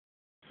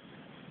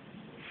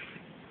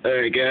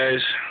Alright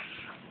guys,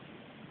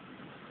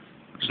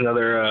 there's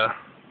another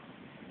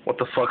what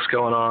the fuck's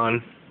going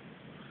on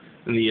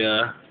in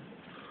the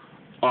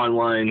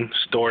online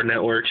store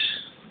networks.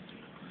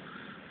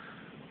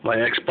 My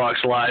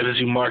Xbox Live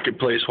is a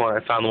marketplace one.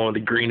 I found one of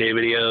the Green Day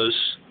videos.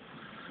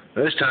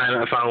 This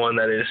time I found one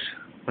that is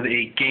with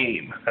a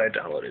game that I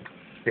downloaded.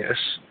 Yes,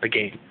 a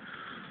game.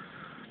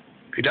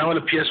 If you download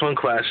a PSOne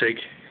Classic,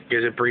 it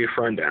gives a brief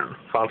rundown.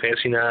 Final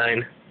Fantasy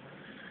IX,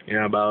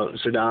 about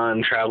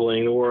Zidane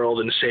traveling the world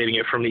and saving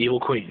it from the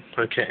evil queen.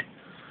 Okay.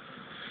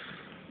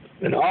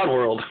 In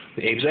Oddworld,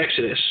 Abe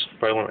Exoddus,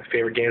 probably one of my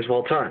favorite games of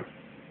all time.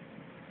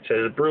 It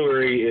says the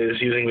brewery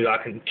is using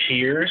Mudokons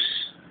tears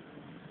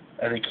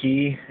as a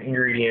key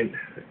ingredient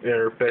in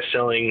their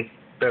best-selling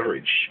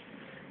beverage.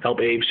 Help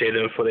Abe save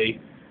them before they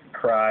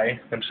cry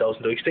themselves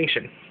into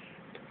extinction.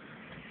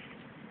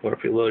 What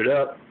if we load it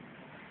up?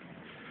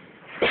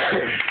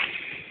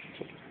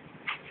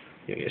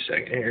 Give me a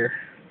second here.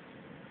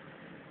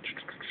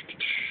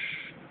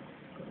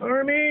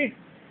 Army!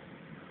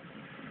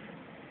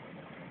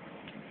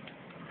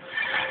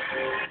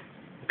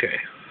 Okay.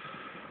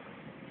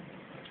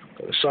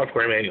 Go to the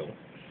software manual.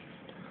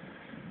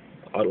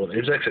 Oddworld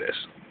Abe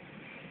Exoddus.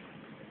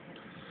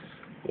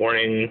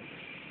 Warning.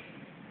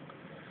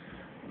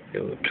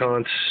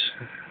 Cons.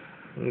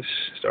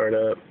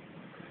 Startup.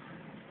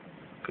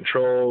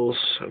 Controls.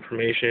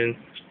 Information.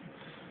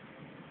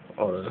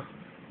 All the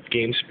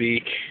game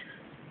speak.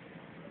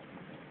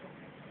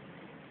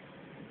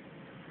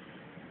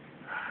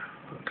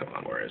 Oh, come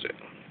on, where is it?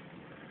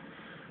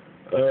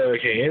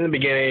 Okay, in the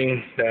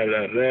beginning,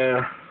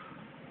 here's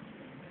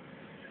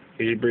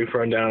a brief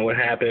rundown of what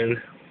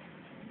happened.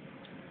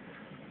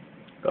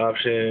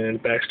 Option,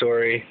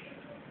 backstory,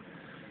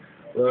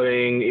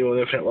 loading, evil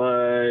infinite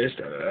lies,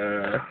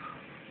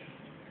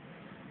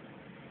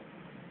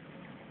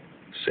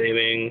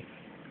 saving.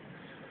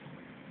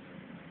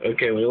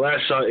 Okay, when we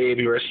last saw Abe,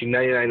 he rescued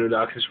 99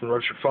 Mudokons from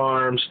Rupture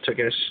Farms, took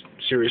in a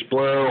serious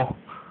blow.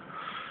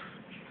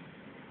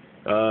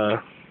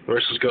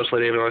 Merciless Ghost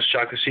let Abe on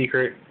shock the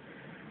secret.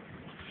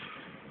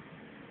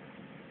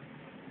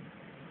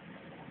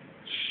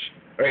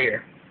 Right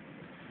here.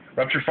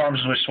 Rupture Farms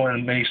is one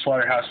of the many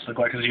slaughterhouses the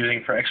Glycans is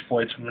using for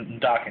exploits from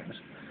Mudokons.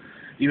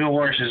 Even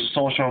worse is a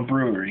Soulstone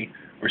brewery,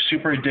 where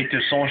super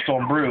addictive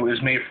Soulstone brew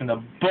is made from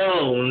the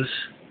bones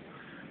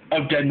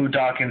of dead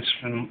Mudokons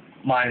from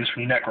mines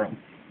from Necrom,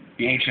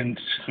 the ancient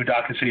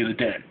Mudokon city of the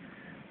dead.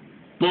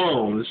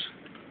 Bones.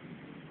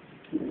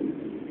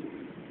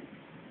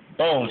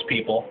 Bones,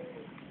 people.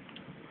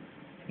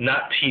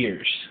 Not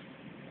tears.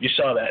 You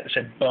saw that. It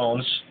said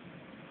bones.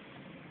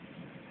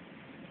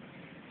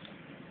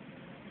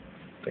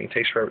 Thing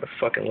takes forever to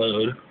fucking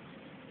load.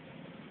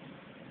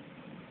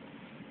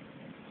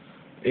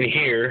 In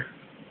here,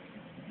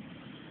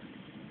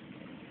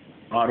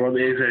 Oddworld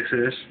Abe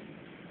Exoddus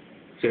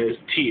says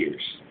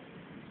tears.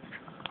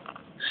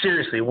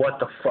 Seriously, what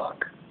the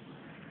fuck?